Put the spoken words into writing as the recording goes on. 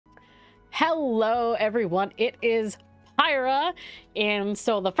Hello everyone, it is Pyra, and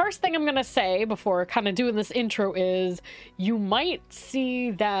so the first thing I'm gonna say before kind of doing this intro is you might see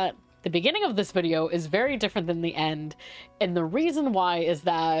that the beginning of this video is very different than the end, and the reason why is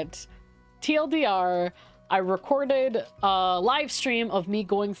that TLDR, I recorded a live stream of me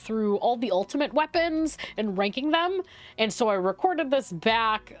going through all the ultimate weapons and ranking them. And so I recorded this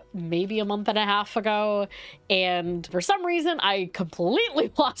back maybe a month and a half ago. And for some reason, I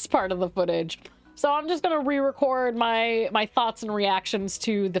completely lost part of the footage. So I'm just going to re-record my thoughts and reactions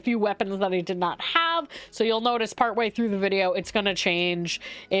to the few weapons that I did not have. So you'll notice partway through the video, it's going to change.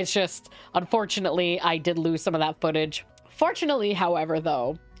 It's just, unfortunately, I did lose some of that footage. Fortunately, however,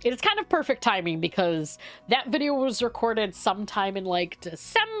 though, it is kind of perfect timing because that video was recorded sometime in like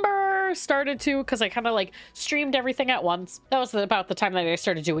December, because I kind of like streamed everything at once. That was about the time that I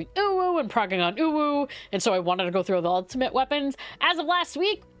started doing Uwu and progging on Uwu, and so I wanted to go through the ultimate weapons. As of last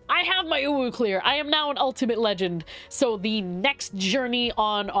week, I have my Uwu clear. I am now an ultimate legend. So the next journey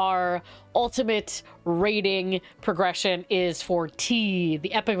on our ultimate rating progression is for T,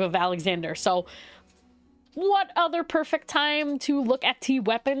 the Epic of Alexander. So what other perfect time to look at T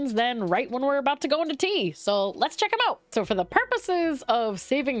weapons than right when we're about to go into T? So let's check them out. So for the purposes of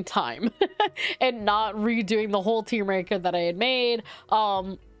saving time and not redoing the whole team ranker that I had made,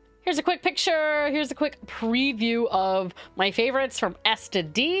 here's a quick picture. Here's a quick preview of my favorites from S to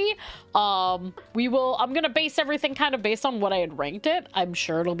D. I'm gonna base everything kind of based on what I had ranked it. I'm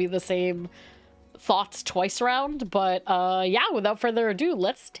sure it'll be the same thoughts twice around, but yeah, without further ado,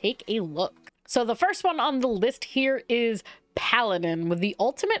 let's take a look. So the first one on the list here is Paladin with the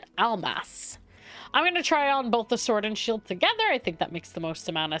ultimate Almas. I'm going to try on both the sword and shield together. I think that makes the most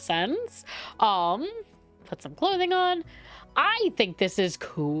amount of sense. Put some clothing on. I think this is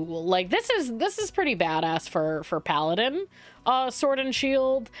cool. Like this is pretty badass for Paladin. Sword and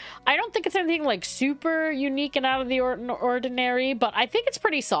shield. I don't think it's anything like super unique and out of the ordinary, but I think it's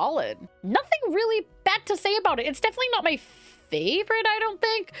pretty solid. Nothing really bad to say about it. It's definitely not my favorite, I don't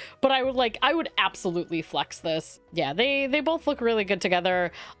think, but I would absolutely flex this. Yeah, they both look really good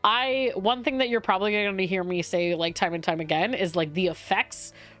together. One thing that you're probably going to hear me say like time and time again is like the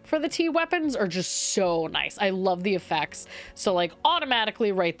effects for the T weapons are just so nice. I love the effects. So like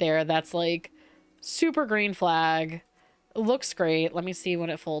automatically right there, that's like super green flag. It looks great. Let me see when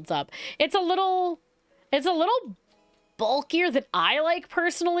it folds up. It's a little bulkier than I like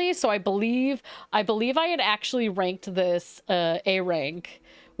personally, so I believe I had actually ranked this A rank,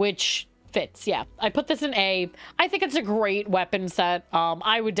 which fits. Yeah, I put this in A. I think it's a great weapon set.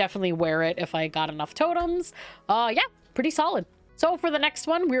 I would definitely wear it if I got enough totems. Yeah, pretty solid. So for the next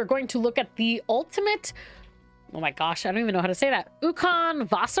one, we're going to look at the ultimate, oh my gosh, I don't even know how to say that, Ukan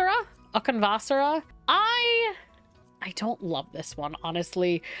Vasara. I don't love this one,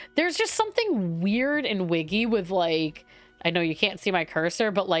 honestly. There's just something weird and wiggy with like, I know you can't see my cursor,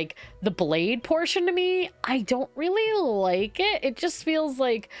 but like the blade portion to me, I don't really like it. It just feels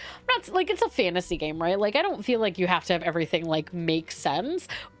like, not like it's a fantasy game, right? Like I don't feel like you have to have everything like make sense.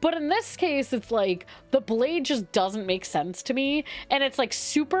 But in this case, it's like the blade just doesn't make sense to me. And it's like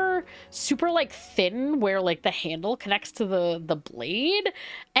super like thin where like the handle connects to the blade.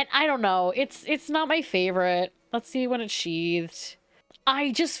 And I don't know, it's not my favorite. Let's see when it's sheathed.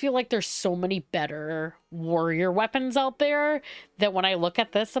 I just feel like there's so many better warrior weapons out there that when I look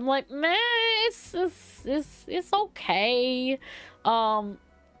at this, I'm like, meh, it's okay.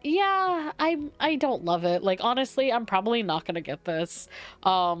 Yeah, I don't love it. Like, honestly, I'm probably not gonna get this.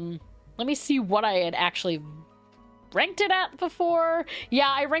 Let me see what I had actually ranked it at before. Yeah,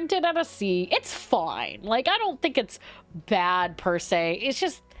 I ranked it at a C. It's fine. Like, I don't think it's bad per se. It's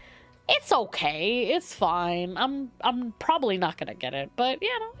just, it's okay. It's fine. I'm probably not gonna get it, but you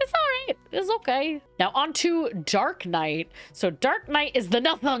know, it's all right. It's okay. Now on to Dark Knight. So Dark Knight is the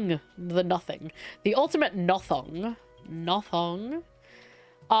nothing, the ultimate nothing.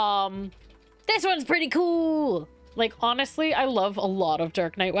 This one's pretty cool. Like, honestly, I love a lot of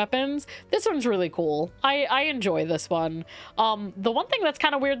Dark Knight weapons. This one's really cool. I enjoy this one. The one thing that's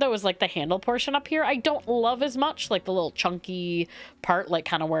kind of weird, though, is, like, the handle portion up here. I don't love as much, like, the little chunky part, like,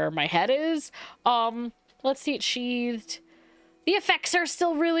 kind of where my head is. Let's see it sheathed. The effects are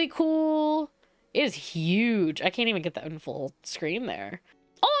still really cool. It is huge. I can't even get that in full screen there.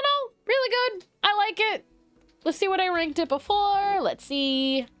 All in all, really good. I like it. Let's see what I ranked it before. Let's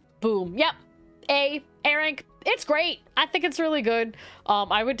see. Boom. Yep. A rank. It's great. I think it's really good.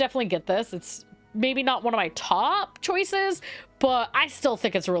 I would definitely get this. It's maybe not one of my top choices, but I still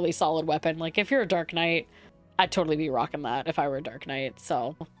think it's a really solid weapon. Like, if you're a Dark Knight, I'd totally be rocking that if I were a Dark Knight.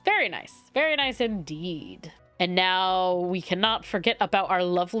 So very nice indeed. And now we cannot forget about our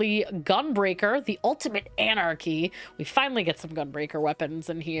lovely Gunbreaker, the ultimate anarchy. We finally get some Gunbreaker weapons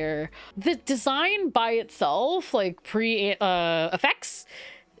in here. The design by itself, like pre-effects,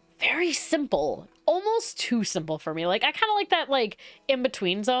 very simple. Almost too simple for me. Like, I kind of like that, like,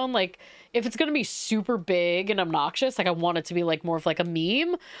 in-between zone. Like, if it's gonna be super big and obnoxious, like, I want it to be, like, more of, like, a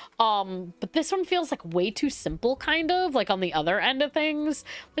meme. But this one feels, like, way too simple, kind of, like, on the other end of things.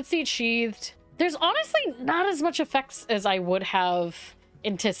 Let's see it sheathed. There's honestly not as much effects as I would have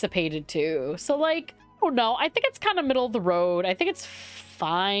anticipated to. So, like, I don't know. I think it's kind of middle of the road. I think it's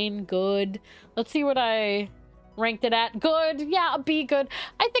fine, good. Let's see what I ranked it at. Good. Yeah, a B, good.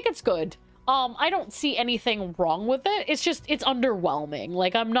 I think it's good. I don't see anything wrong with it. It's just, it's underwhelming.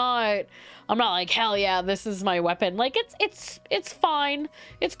 Like, I'm not like, hell yeah, this is my weapon. Like, it's fine.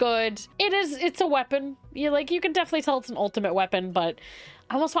 It's good. It's a weapon. You can definitely tell it's an ultimate weapon, but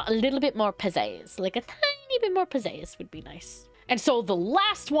I almost want a little bit more pizzazz. Like, a tiny bit more pizzazz would be nice. And so the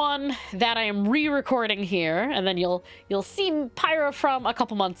last one that I am re-recording here, and then you'll see Pyra from a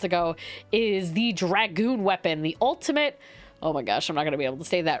couple months ago, is the Dragoon weapon, the ultimate. Oh my gosh, I'm not gonna be able to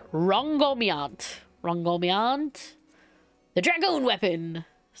say that. Rongomiant. The Dragoon weapon.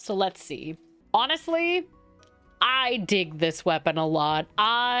 So let's see. Honestly, I dig this weapon a lot.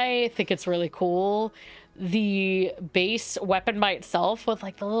 I think it's really cool. The base weapon by itself with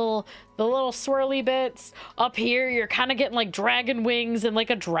like the little swirly bits. Up here, you're kind of getting like dragon wings and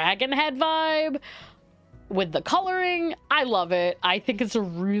like a dragon head vibe. With the coloring, I love it. I think it's a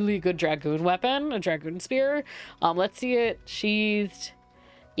really good Dragoon weapon, a Dragoon spear. Let's see it sheathed.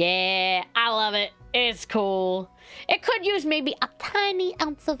 Yeah, I love it. It's cool. It could use maybe a tiny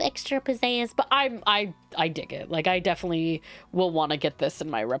ounce of extra pizzazz, but I dig it. Like, I definitely will want to get this in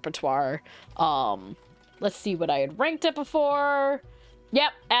my repertoire. Let's see what I had ranked it before.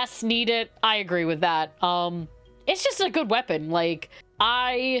 Yep, S, need it. I agree with that. It's just a good weapon. Like,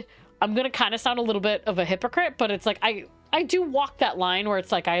 I'm gonna kind of sound a little bit of a hypocrite, but it's like I do walk that line where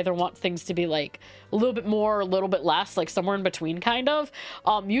it's like I either want things to be like a little bit more or a little bit less, like somewhere in between, kind of.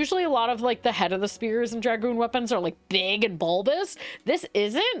 Usually a lot of like the head of the spears and Dragoon weapons are like big and bulbous. This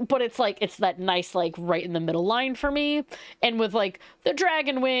isn't, but it's like it's that nice like right in the middle line for me. And with like the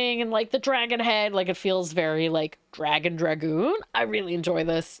dragon wing and like the dragon head, like it feels very like Dragoon. I really enjoy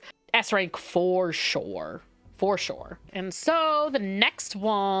this. S rank for sure. For sure. And so the next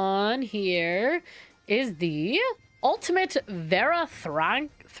one here is the ultimate Vera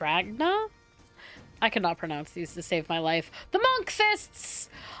Thragna. I cannot pronounce these to save my life. The Monk Fists.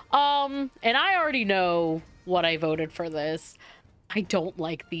 And I already know what I voted for this. I don't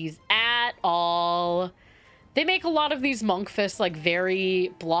like these at all. They make a lot of these monk fists like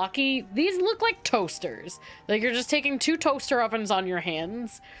very blocky. These look like toasters. Like you're just taking two toaster ovens on your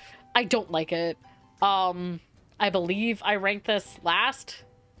hands. I don't like it. I believe I ranked this last,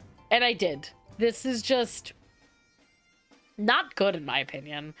 and I did. This is just not good in my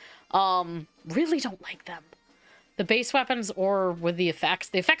opinion. Really don't like them. The base weapons or with the effects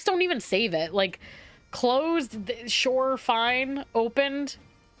don't even save it. Like, closed, sure, fine. Opened,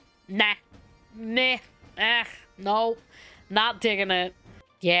 nah, no, not digging it.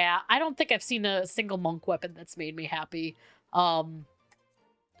 Yeah, I don't think I've seen a single monk weapon that's made me happy. And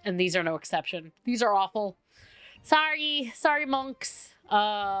these are no exception. These are awful. Sorry monks.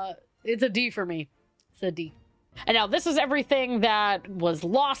 It's a D for me. It's a D. And now this is everything that was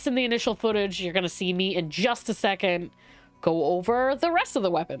lost in the initial footage. You're gonna see me in just a second go over the rest of the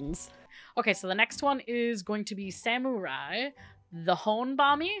weapons. Okay, so the next one is going to be Samurai, the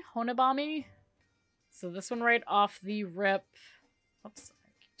Honebami. So this one right off the rip. Oops, I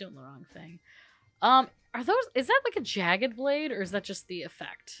keep doing the wrong thing. Is that like a jagged blade or is that just the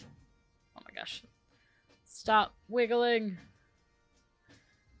effect? Oh my gosh. Stop wiggling.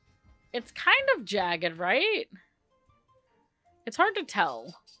 It's kind of jagged, right? It's hard to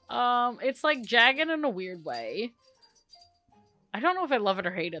tell. It's like jagged in a weird way. I don't know if I love it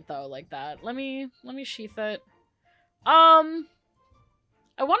or hate it though, like that. Let me sheath it. I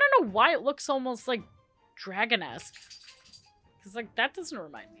want to know why it looks almost like dragon-esque. Because like that doesn't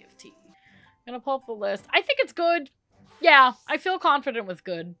remind me of tea. I'm gonna pull up the list. I think it's good. Yeah, I feel confident with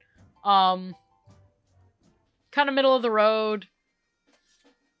good. Kind of middle of the road.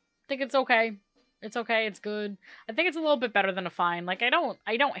 I think it's okay. It's okay. It's good. I think it's a little bit better than a fine. Like I don't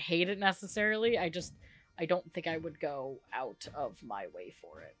hate it necessarily. I don't think I would go out of my way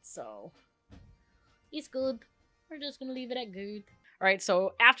for it. So it's good. We're just gonna leave it at good. All right.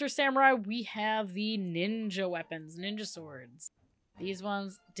 So after samurai, we have the ninja weapons, ninja swords. These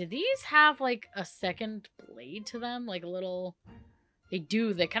ones. Do these have like a second blade to them? Like a little. They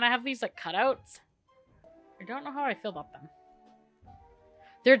do. They kind of have these like cutouts. I don't know how I feel about them.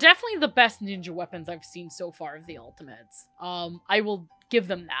 They're definitely the best ninja weapons I've seen so far of the ultimates. I will give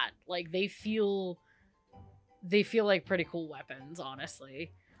them that. Like, they feel like pretty cool weapons,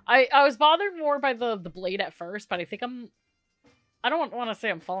 honestly. I was bothered more by the blade at first, but I think I don't want to say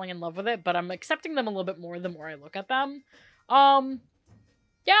I'm falling in love with it, but I'm accepting them a little bit more the more I look at them.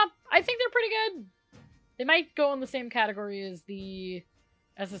 Yeah, I think they're pretty good. They might go in the same category as the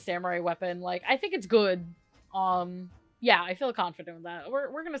samurai weapon. Like, I think it's good. Yeah, I feel confident with that.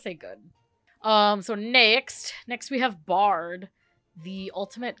 We're gonna say good. So next we have Bard, the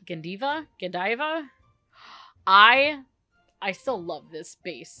ultimate Godiva. I still love this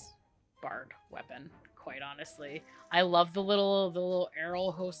base Bard weapon, quite honestly. I love the little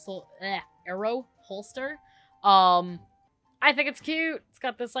arrow holster. I think it's cute. It's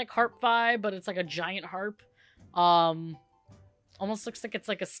got this like harp vibe, but it's like a giant harp. Almost looks like it's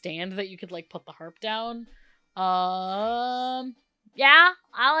like a stand that you could like put the harp down. Yeah,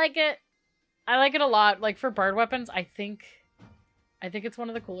 I like it. I like it a lot. Like, for Bard weapons, I think it's one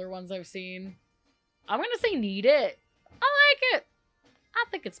of the cooler ones I've seen. I'm gonna say need it. I like it. I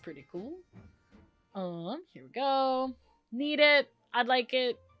think it's pretty cool. Here we go. Need it. I'd like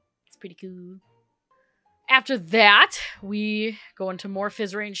it. It's pretty cool. After that, we go into more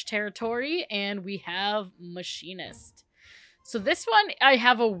Fizz range territory, and we have Machinist. So this one, I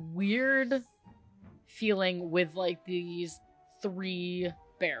have a weird feeling with, like, these 3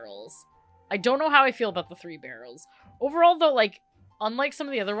 barrels. I don't know how I feel about the 3 barrels. Overall, though, like, unlike some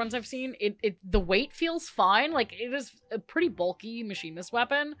of the other ones I've seen, the weight feels fine. Like, it is a pretty bulky Machinist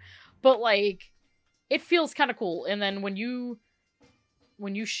weapon, but, like, it feels kind of cool. And then when you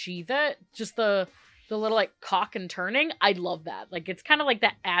sheath it, just the little, like, cock and turning, I love that. Like, it's kind of like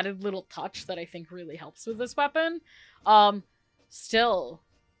that added little touch that I think really helps with this weapon. Still,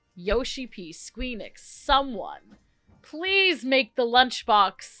 Yoshi P, Squeenix, someone, please make the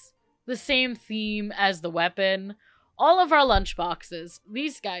lunchbox the same theme as the weapon. All of our lunchboxes,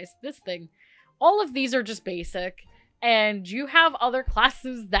 these guys, this thing, all of these are just basic, and you have other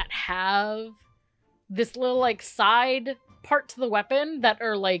classes that have this little, like, side part to the weapon that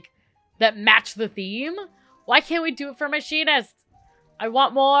are, like, that match the theme. Why can't we do it for Machinist? I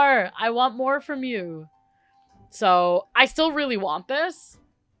want more. I want more from you. So, I still really want this.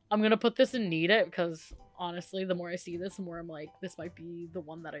 I'm gonna put this in Need It, because, honestly, the more I see this, the more I'm like, this might be the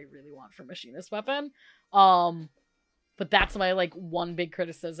one that I really want for Machinist weapon. But that's my, like, one big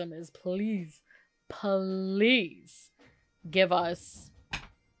criticism is please give us a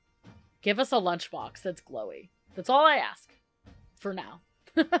lunchbox that's glowy. That's all I ask. For now.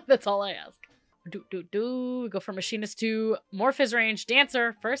 That's all I ask. We go from Machinist to more Fizz range.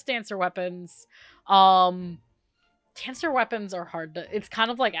 Dancer. First Dancer weapons. Dancer weapons are hard to... It's kind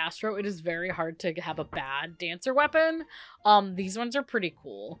of like Astro. It is very hard to have a bad Dancer weapon. These ones are pretty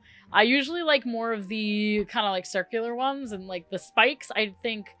cool. I usually like more of the kind of like circular ones, and like the spikes, I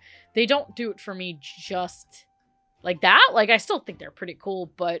think they don't do it for me just like that. Like, I still think they're pretty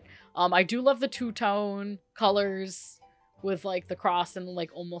cool, but I do love the two-tone colors with like the cross and like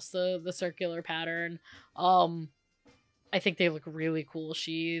almost the circular pattern. I think they look really cool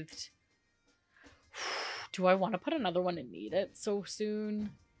sheathed. Do I want to put another one in Need It so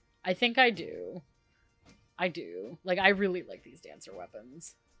soon? I think I do. I do. Like, I really like these Dancer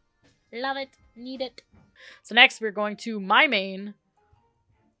weapons. Love it. Need it. So next we're going to my main,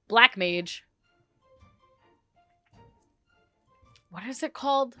 Black Mage. What is it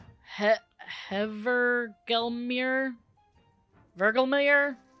called? Vergelmir?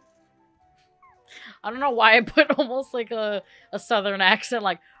 I don't know why I put almost like a southern accent,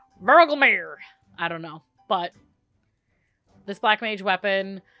 like Vergelmir. I don't know, but this Black Mage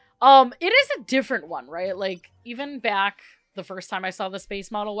weapon, it is a different one, right? Like, even back the first time I saw the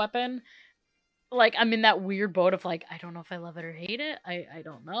space model weapon, like, I'm in that weird boat of like, I don't know if I love it or hate it. I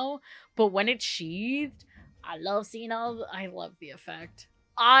don't know. But when it's sheathed, I love seeing I love the effect.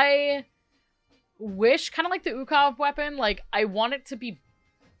 I wish, kind of like the Ukov weapon, like, I want it to be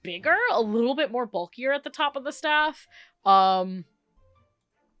bigger, a little bit more bulkier at the top of the staff.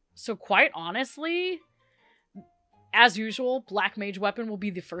 So quite honestly, as usual, Black Mage weapon will be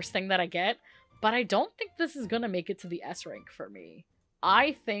the first thing that I get, but I don't think this is gonna make it to the S rank for me.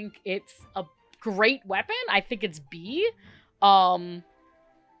 I think it's a great weapon. I think it's B. I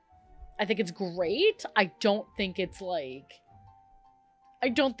think it's great. I don't think it's like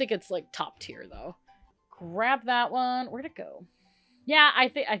top tier though. Grab that one. Where'd it go? Yeah, I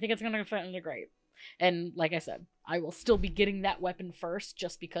think it's gonna fit into great. And like I said, I will still be getting that weapon first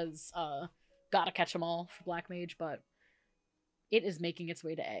just because gotta catch them all for Black Mage, but it is making its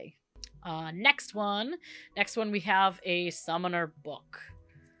way to A. Next one we have a summoner book.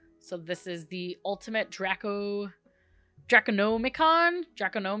 So this is the ultimate Draconomicon,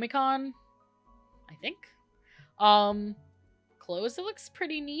 I think. Clothes, it looks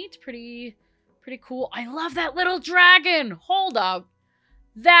pretty neat, pretty cool. I love that little dragon. Hold up.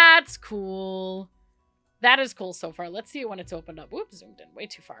 That's cool. That is cool so far. Let's see it when it's opened up. Oops, zoomed in way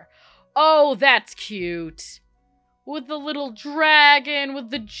too far. Oh, that's cute. With the little dragon, with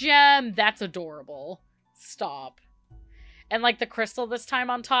the gem. That's adorable. Stop. And, like, the crystal this time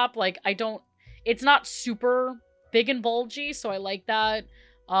on top, like, it's not super big and bulgy, so I like that.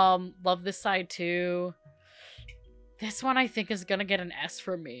 Love this side, too. This one, I think, is gonna get an S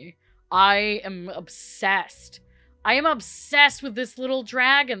from me. I am obsessed. I am obsessed with this little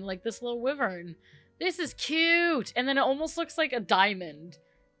dragon, like, this little wyvern. This is cute! And then it almost looks like a diamond.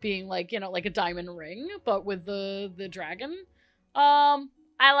 Being, like, you know, like a diamond ring, but with the dragon. I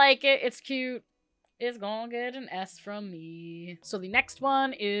like it. It's cute. It's gonna get an S from me. So the next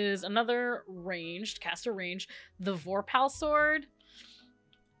one is another ranged, caster range, the Vorpal sword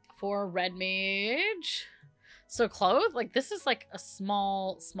for red mage. So clothes, like this is like a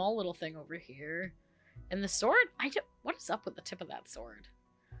small little thing over here. And the sword, what is up with the tip of that sword?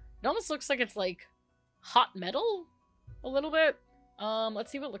 It almost looks like it's like hot metal a little bit.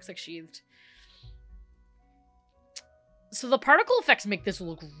 Let's see what it looks like sheathed. So the particle effects make this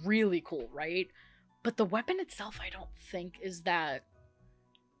look really cool, right? But the weapon itself, I don't think is that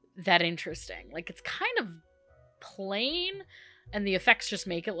interesting. Like, it's kind of plain, and the effects just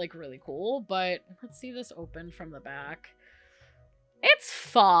make it, like, really cool. But let's see this open from the back. It's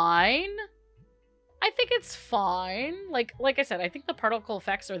fine. I think it's fine. Like I said, I think the particle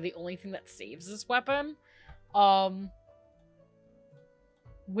effects are the only thing that saves this weapon.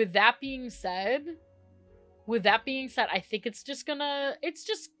 With that being said, I think it's just gonna,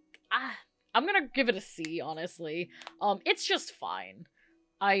 I'm gonna give it a C, honestly. It's just fine.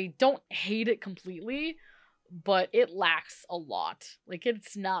 I don't hate it completely, but it lacks a lot. Like,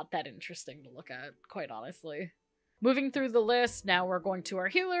 it's not that interesting to look at, quite honestly. Moving through the list, now we're going to our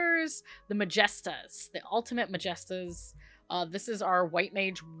healers, the Majestas, the ultimate Majestas. This is our white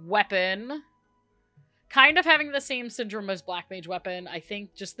mage weapon. Kind of having the same syndrome as black mage weapon. I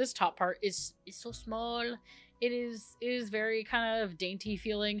think just this top part is so small. It is very kind of dainty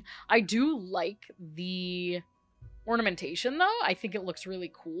feeling. I do like the ornamentation though. I think it looks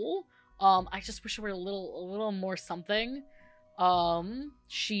really cool. I just wish it were a little more something.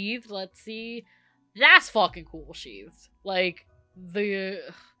 Sheathed, let's see. That's fucking cool, sheathed. Like,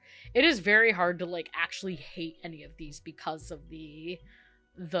 it is very hard to, like, actually hate any of these because of the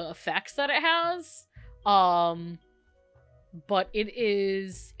effects that it has. But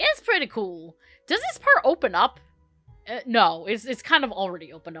it's pretty cool. Does this part open up? No, it's kind of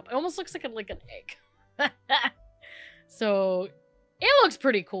already opened up. It almost looks like an egg. So, it looks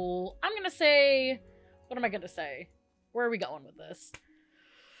pretty cool. I'm gonna say, what am I gonna say? Where are we going with this?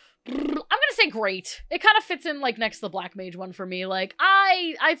 I'm gonna say great. It kind of fits in, like, next to the black mage one for me. Like,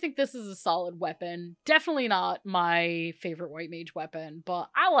 I think this is a solid weapon. Definitely not my favorite white mage weapon,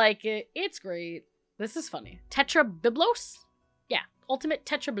 but I like it. It's great. This is funny. Tetra Biblos? Yeah. Ultimate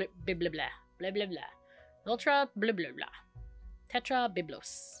Tetra blah blah blah blah blah blah. Ultra blah blah blah. Tetra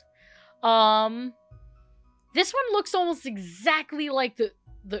Biblos. This one looks almost exactly like the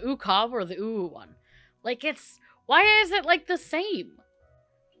Ukav or the Uu one. Like, why is it, like, the same?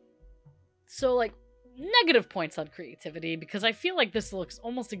 So, like, negative points on creativity, because I feel like this looks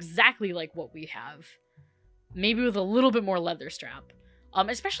almost exactly like what we have. Maybe with a little bit more leather strap.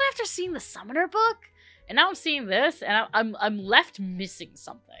 Especially after seeing the Summoner book. And now I'm seeing this, and I'm left missing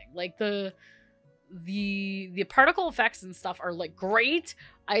something. Like, the particle effects and stuff are, like, great.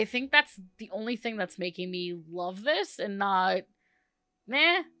 I think that's the only thing that's making me love this and not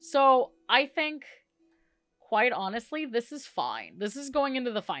meh. So I think, quite honestly, this is fine. This is going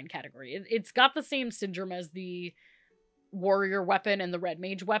into the fine category. It's got the same syndrome as the warrior weapon and the red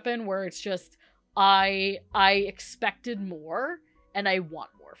mage weapon, where it's just, I expected more, and I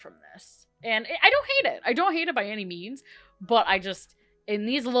want more from this. And I don't hate it. I don't hate it by any means, but it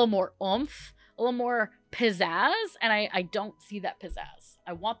needs a little more oomph, a little more pizzazz, and I don't see that pizzazz.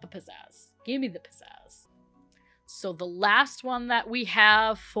 I want the pizzazz. Give me the pizzazz. So the last one that we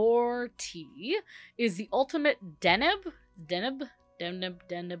have for T is the ultimate Deneb.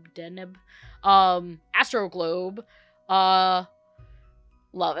 Astro Globe. Love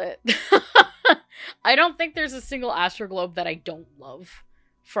it. I don't think there's a single Astro Globe that I don't love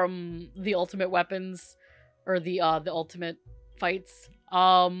from the ultimate weapons or the ultimate fights.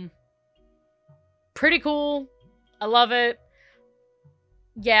 Pretty cool. I love it.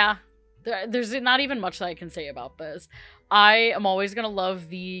 Yeah. There's not even much that I can say about this. I am always gonna love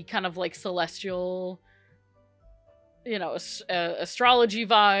the kind of like celestial, you know, astrology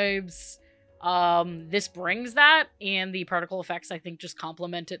vibes. This brings that, and the particle effects I think just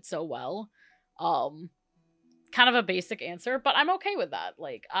complement it so well. Kind of a basic answer, but I'm okay with that.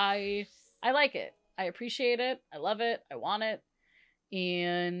 Like, I like it. I appreciate it. I love it. I want it.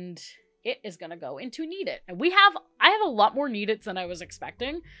 And it is gonna go into Need It. And I have a lot more Need It's than I was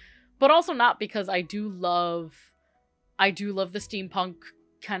expecting, but also not, because I do love the steampunk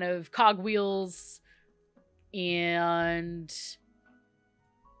kind of cogwheels, and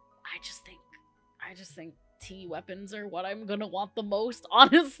I just think T weapons are what I'm gonna want the most,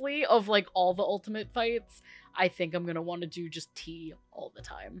 honestly. Of like all the ultimate fights, I think I'm gonna want to do just T all the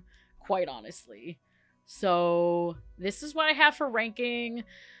time, quite honestly. So this is what I have for ranking.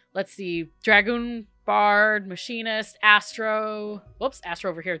 Let's see. Dragoon, Bard, Machinist, Astro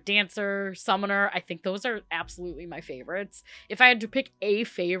over here, Dancer, Summoner. I think those are absolutely my favorites. If I had to pick a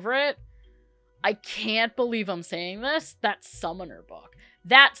favorite, I can't believe I'm saying this, that Summoner book.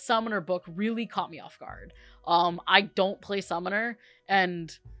 That Summoner book really caught me off guard. I don't play Summoner,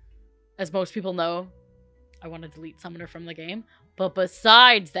 and as most people know, I want to delete Summoner from the game. But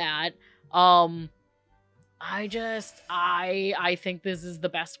besides that, I think this is the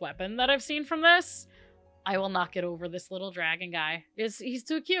best weapon that I've seen from this. I will not get over this little dragon guy. He's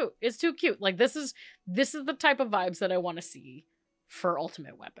too cute. It's too cute. Like, this is the type of vibes that I want to see for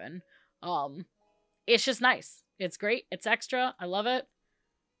Ultimate Weapon. It's just nice. It's great. It's extra. I love it.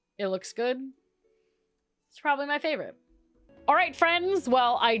 It looks good. It's probably my favorite. All right, friends.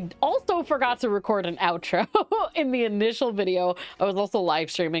 Well, I also forgot to record an outro in the initial video. I was also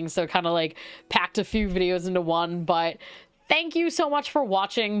live streaming, so kind of like packed a few videos into one. But thank you so much for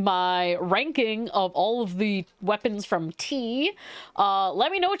watching my ranking of all of the weapons from T.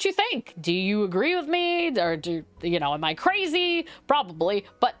 Let me know what you think. Do you agree with me? Or am I crazy? Probably.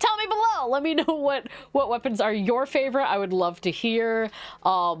 But tell me below. Let me know what weapons are your favorite. I would love to hear.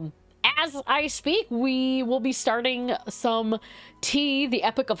 As I speak, we will be starting some T, the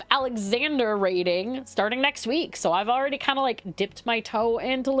Epic of Alexander raiding, starting next week. So I've already kind of like dipped my toe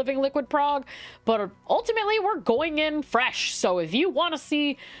into Living Liquid Prog, but ultimately we're going in fresh. So if you want to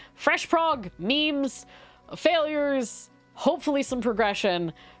see fresh prog, memes, failures, hopefully some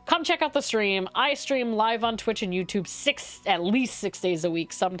progression, come check out the stream. I stream live on Twitch and YouTube at least 6 days a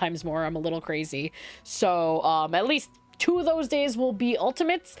week, sometimes more. I'm a little crazy. So at least 2 of those days will be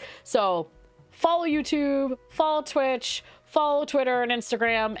ultimates. So follow YouTube, follow Twitch, follow Twitter and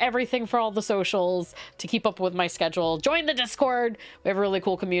Instagram, everything for all the socials to keep up with my schedule. Join the Discord. We have a really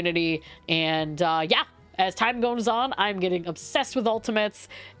cool community. And yeah, as time goes on, I'm getting obsessed with ultimates.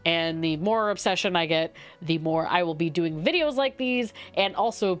 And the more obsession I get, the more I will be doing videos like these and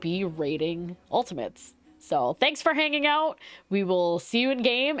also be raiding ultimates. So thanks for hanging out. We will see you in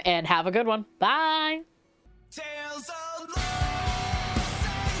game and have a good one. Bye. Tales of